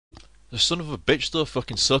The son of a bitch though,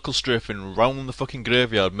 fucking circle strafing round the fucking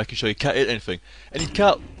graveyard, making sure you can't hit anything. And you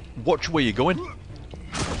can't watch where you're going.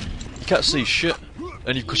 You can't see shit.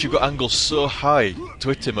 And because you've got angles so high to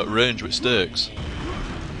hit him at range with stakes.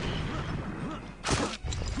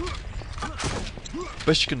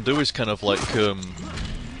 Best you can do is kind of like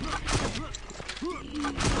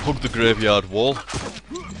hug the graveyard wall.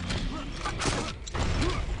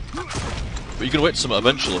 But you're gonna hit something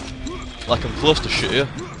eventually. Like I'm close to shit here.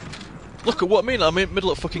 Look at what I mean, I'm in the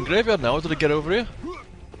middle of fucking graveyard now, how did I get over here?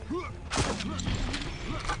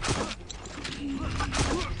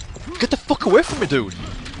 Get the fuck away from me, dude!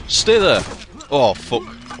 Stay there! Oh, fuck.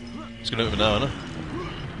 He's gonna hit me now, isn't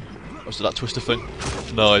he? Was it that twister thing?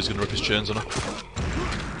 No, he's gonna rip his chains on her.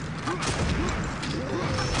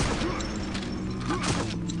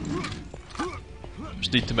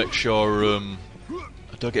 Just need to make sure, I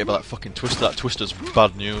don't get about that fucking twister. That twister's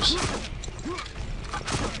bad news.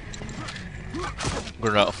 I'm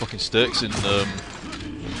gonna run out of fucking stakes in,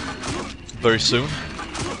 very soon.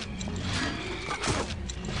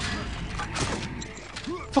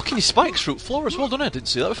 Fucking he spikes through the floor as well, doesn't it? Didn't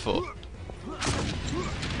see that before.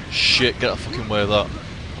 Shit, get out of the fucking way of that.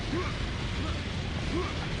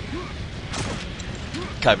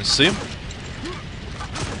 Can't even see him.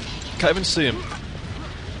 Can't even see him.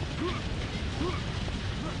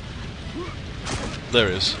 There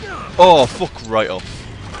he is. Oh, fuck right off.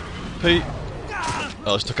 Pete.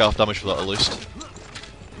 Oh, he's took half damage for that at least.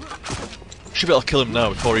 Should be able to kill him now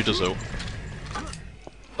before he does out.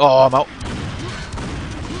 Oh, I'm out.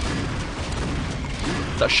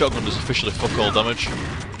 That shotgun does officially fuck all damage.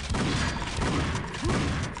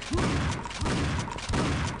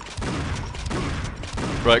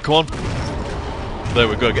 Right, come on. There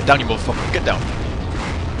we go, get down you motherfucker, get down.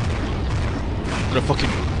 I'm gonna fucking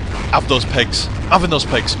have those pegs. Having those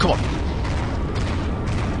pegs, come on.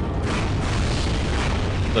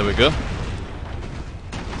 There we go.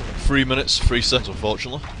 3 minutes, 3 seconds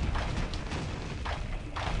unfortunately.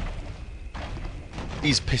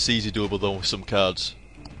 He's piss easy doable though with some cards.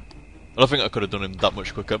 I don't think I could have done him that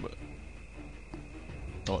much quicker, but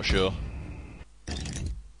not sure.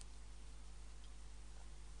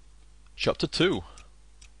 Chapter 2.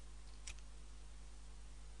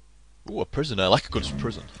 Ooh, a prison. I like a good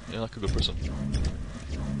prison. Yeah, I like a good prison.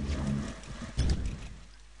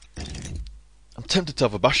 I'm tempted to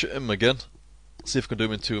have a bash at him again. See if I can do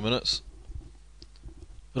him in 2 minutes.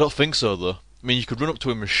 I don't think so though. I mean, you could run up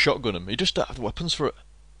to him and shotgun him. You just don't have the weapons for it.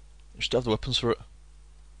 You just don't have the weapons for it.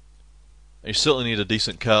 And you certainly need a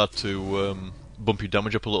decent card to bump your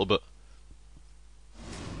damage up a little bit.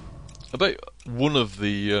 I bet one of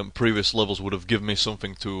the previous levels would have given me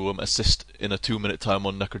something to assist in a 2-minute time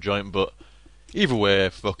on Necro Giant, but either way,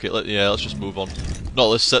 fuck it. Let's just move on.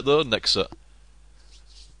 Not this set though, next set.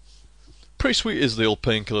 Pretty sweet is the old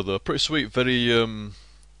Painkiller though. Pretty sweet, very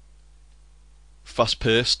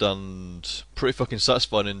fast-paced and pretty fucking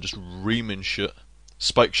satisfying in just reaming shit.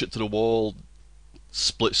 Spike shit to the wall,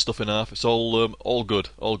 split stuff in half. It's all good,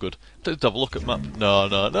 all good. Let's have a look at map. No.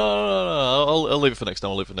 I'll leave it for next time.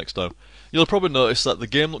 I'll leave it for next time. You'll probably notice that the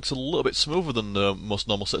game looks a little bit smoother than most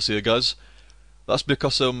normal sets here, guys. That's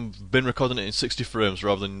because I've been recording it in 60 frames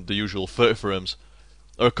rather than the usual 30 frames.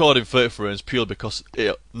 I record in 30 frames purely because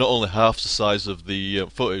it not only halves the size of the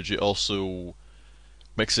footage, it also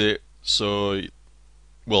makes it so.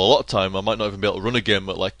 Well, a lot of time I might not even be able to run a game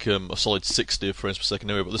at like a solid 60 frames per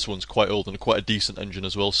second anyway, but this one's quite old and quite a decent engine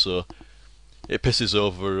as well, so it pisses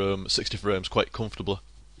over 60 frames quite comfortably.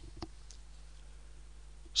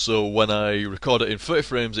 So when I record it in 30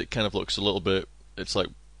 frames, it kind of looks a little bit, it's like,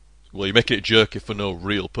 well, you're making it jerky for no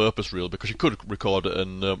real purpose, really, because you could record it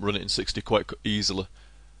and run it in 60 quite easily.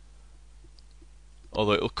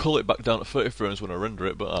 Although it'll cull it back down to 30 frames when I render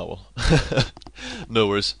it, but ah well. No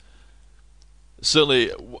worries.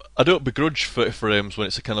 Certainly, I don't begrudge 30 frames when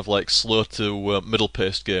it's a kind of like slow to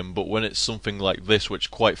middle-paced game, but when it's something like this, which is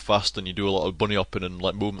quite fast and you do a lot of bunny hopping and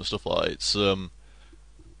like movement and stuff like that, it's a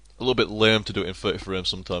little bit lame to do it in 30 frames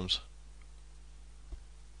sometimes.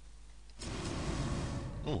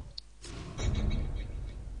 Ooh.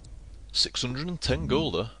 610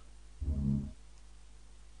 gold there.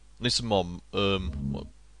 Need some more, what?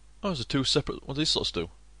 Oh, there's two separate, what do these sorts do?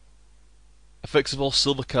 Effects of all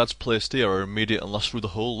silver cards placed here are immediate and last through the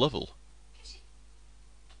whole level.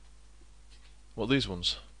 What are these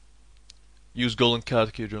ones? Use golden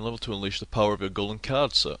card key during level to unleash the power of your golden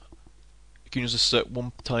card set. You can use this set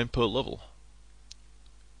 1 time per level.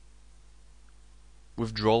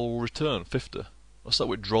 Withdrawal return, 50. What's that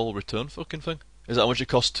withdrawal return fucking thing? Is that how much it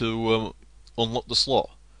costs to unlock the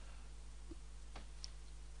slot?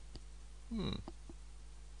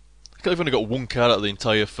 I think I've only got one card out of the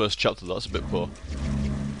entire first chapter, that's a bit poor.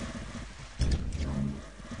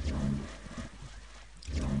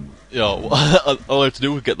 Yeah, all I had to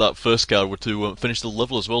do to get that first card was to finish the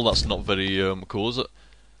level as well. That's not very cool, is it?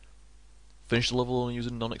 Finish the level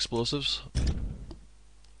using non-explosives?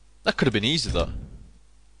 That could have been easy, that.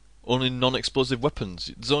 Only non-explosive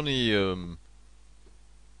weapons. There's only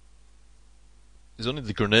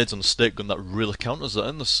the grenades on the stake gun that really count as that,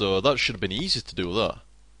 isn't there? So that should have been easy to do that.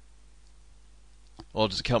 Or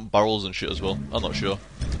does it count barrels and shit as well? I'm not sure.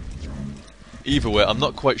 Either way, I'm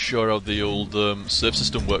not quite sure how the old save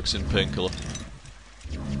system works in Painkiller.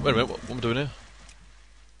 Wait a minute, what am I doing here?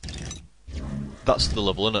 That's the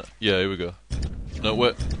level, innit? Yeah, here we go. No,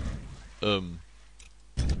 wait.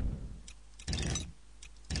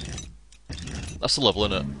 That's the level,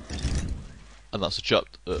 innit? And that's the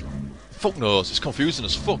chapter. Fuck knows, it's confusing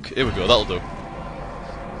as fuck. Here we go, that'll do.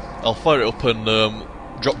 I'll fire it up and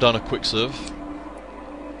drop down a quick save.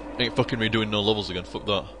 Ain't fucking redoing no levels again, fuck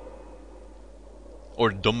that.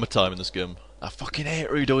 Already done my time in this game. I fucking hate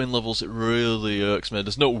redoing levels, it really irks me.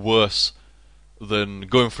 There's no worse than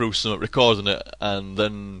going through something, recording it, and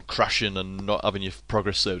then crashing and not having your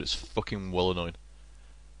progress saved. It's fucking well annoying.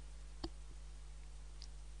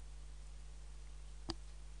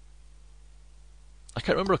 I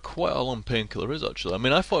can't remember quite how long Painkiller is, actually. I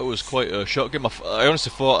mean, I thought it was quite a short game. I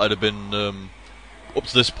honestly thought I'd have been up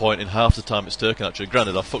to this point in half the time it's taken, actually.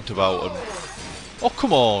 Granted, I fucked about and... Oh,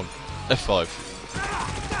 come on! F5.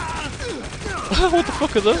 What the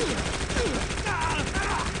fuck are they?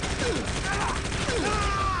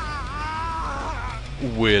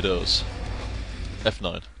 Weirdos.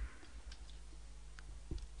 F9.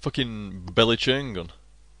 Fucking belly chain gun.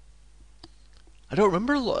 I don't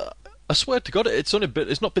remember a lot. I swear to God, it's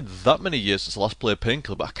not been that many years since I last played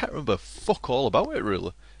Painkiller, but I can't remember fuck all about it,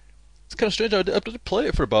 really. It's kind of strange. I did play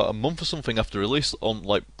it for about a month or something after release on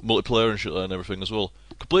like multiplayer and shit and everything as well.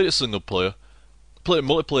 Completed it single player. Played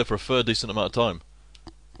multiplayer for a fair decent amount of time.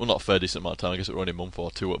 Well, not a fair decent amount of time. I guess it was only a month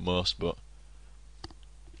or two at most, but...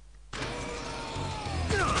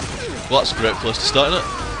 Well, that's a great place to start, isn't it?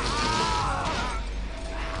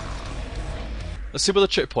 Let's see where the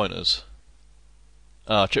checkpoint is.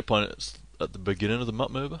 Ah, checkpoint is at the beginning of the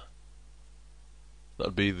map, maybe?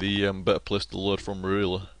 That'd be the better place to load from,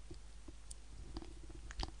 really.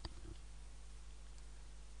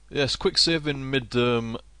 Yes, quick saving mid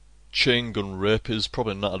chain gun rape is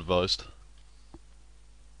probably not advised.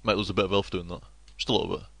 Might lose a bit of health doing that. Just a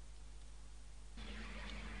little bit.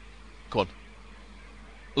 Come on.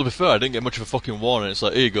 Well, to be fair, I didn't get much of a fucking warning. It's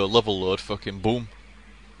like, here you go, level load, fucking boom.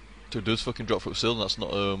 Two dudes fucking drop through the ceiling. That's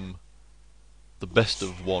not the best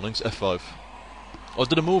of warnings. F5. Oh, I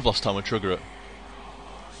did a move last time and trigger it.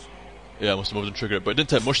 Yeah, I must have moved and triggered it, but it didn't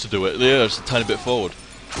take much to do it. Yeah, just a tiny bit forward.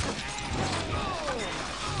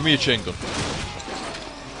 Give me your chain gun.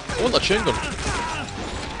 I want that chain gun.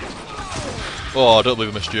 Oh, I don't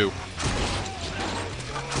believe I missed you.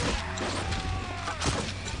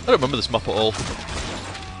 I don't remember this map at all.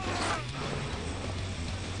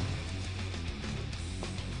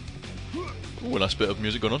 Ooh, a nice bit of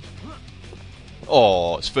music going on.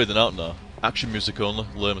 Oh, it's fading out now. Action music only,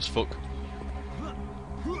 lame as fuck.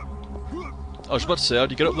 I was about to say, how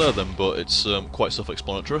do you get up there then, but it's quite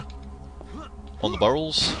self-explanatory. On the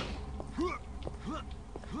barrels.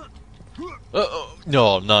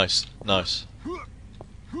 No, nice, nice.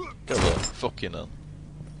 Get up there, fucking hell.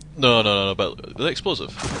 No, but are they explosive?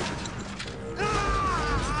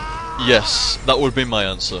 Yes, that would be my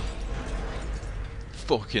answer.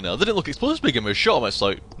 Fucking hell, they didn't look explosive to begin with, shot them, it's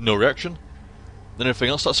like, no reaction. Then everything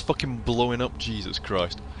else starts fucking blowing up, Jesus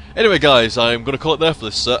Christ. Anyway guys, I'm gonna call it there for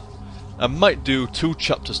this set. I might do 2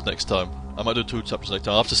 chapters next time. I'll have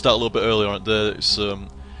to start a little bit earlier on the day. It's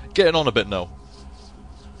getting on a bit now.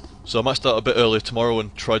 So I might start a bit earlier tomorrow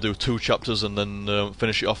and try to do 2 chapters and then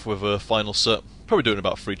finish it off with a final set. Probably doing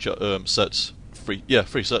about 3 sets.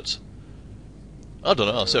 3 sets. I don't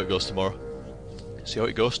know, I'll see how it goes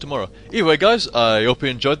tomorrow. Either way guys, I hope you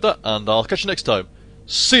enjoyed that and I'll catch you next time.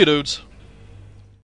 See you dudes!